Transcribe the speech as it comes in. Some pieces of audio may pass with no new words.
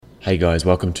Hey guys,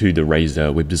 welcome to the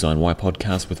Razor Web Design Wire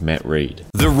podcast with Matt Reed.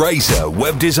 The Razor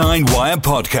Web Design Wire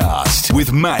podcast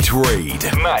with Matt Reed.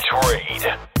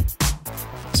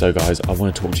 So guys, I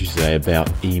want to talk to you today about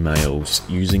emails,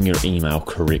 using your email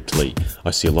correctly. I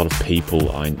see a lot of people,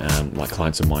 like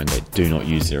clients of mine, that do not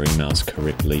use their emails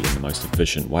correctly in the most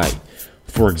efficient way.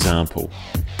 For example,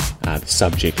 the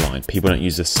subject line. People don't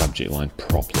use the subject line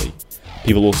properly.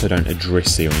 People also don't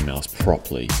address their emails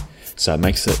properly. So it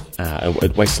makes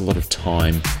it wastes a lot of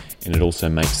time, and it also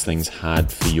makes things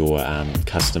hard for your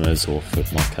customers, or for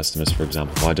my customers, for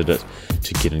example, if I did it,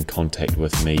 to get in contact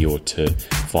with me or to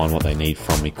find what they need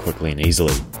from me quickly and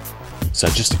easily. So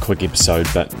just a quick episode,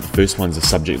 but the first one's the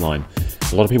subject line.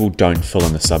 A lot of people don't fill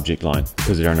in the subject line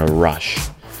because they're in a rush.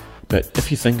 But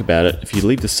if you think about it, if you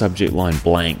leave the subject line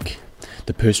blank,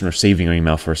 the person receiving your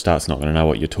email, for a start, is not going to know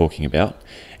what you're talking about.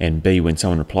 And B, when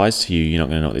someone replies to you, you're not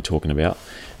going to know what they're talking about.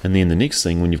 And then the next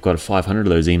thing, when you've got 500 of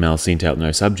those emails sent out with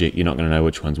no subject, you're not going to know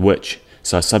which one's which.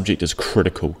 So a subject is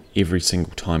critical every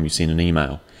single time you send an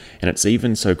email. And it's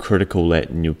even so critical that,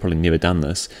 and you've probably never done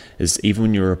this, is even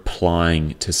when you're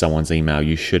replying to someone's email,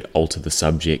 you should alter the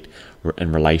subject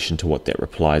in relation to what that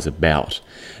reply is about.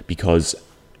 Because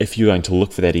if you're going to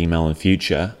look for that email in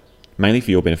future, mainly for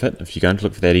your benefit, if you're going to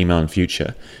look for that email in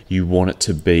future, you want it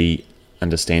to be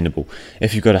understandable.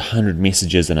 If you've got 100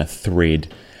 messages in a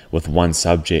thread with one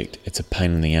subject, it's a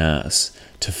pain in the ass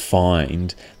to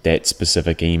find that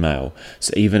specific email.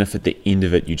 So even if at the end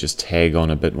of it you just tag on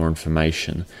a bit more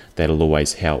information, that'll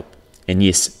always help. And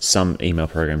yes, some email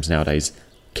programs nowadays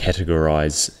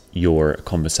categorize your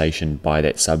conversation by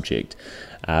that subject.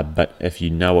 But if you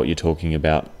know what you're talking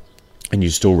about and you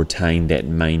still retain that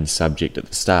main subject at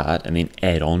the start and then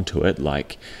add on to it,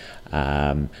 like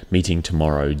meeting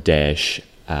tomorrow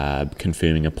 --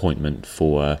 confirming appointment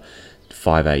for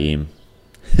 5 a.m.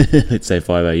 Let's say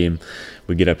 5 a.m.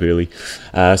 We get up early.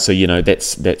 So,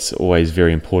 that's always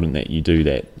very important that you do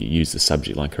that. You use the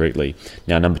subject line correctly.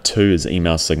 Now, number 2 is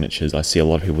email signatures. I see a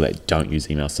lot of people that don't use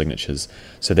email signatures.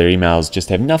 So their emails just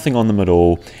have nothing on them at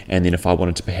all. And then if I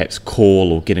wanted to perhaps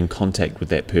call or get in contact with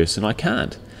that person, I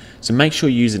can't. So make sure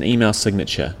you use an email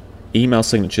signature. Email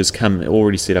signatures come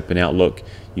already set up in Outlook.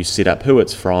 You set up who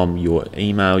it's from, your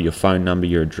email, your phone number,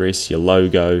 your address, your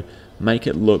logo. Make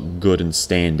it look good and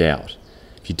stand out.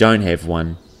 If you don't have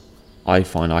one, I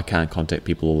find I can't contact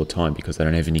people all the time because they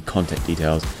don't have any contact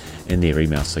details in their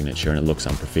email signature and it looks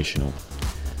unprofessional.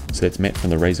 So that's Matt from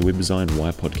the Razor Web Design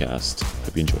Wire podcast.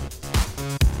 Hope you enjoy.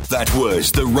 That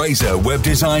was the Razor Web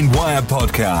Design Wire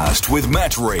podcast with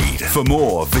Matt Reed. For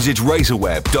more, visit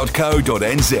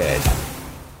razorweb.co.nz.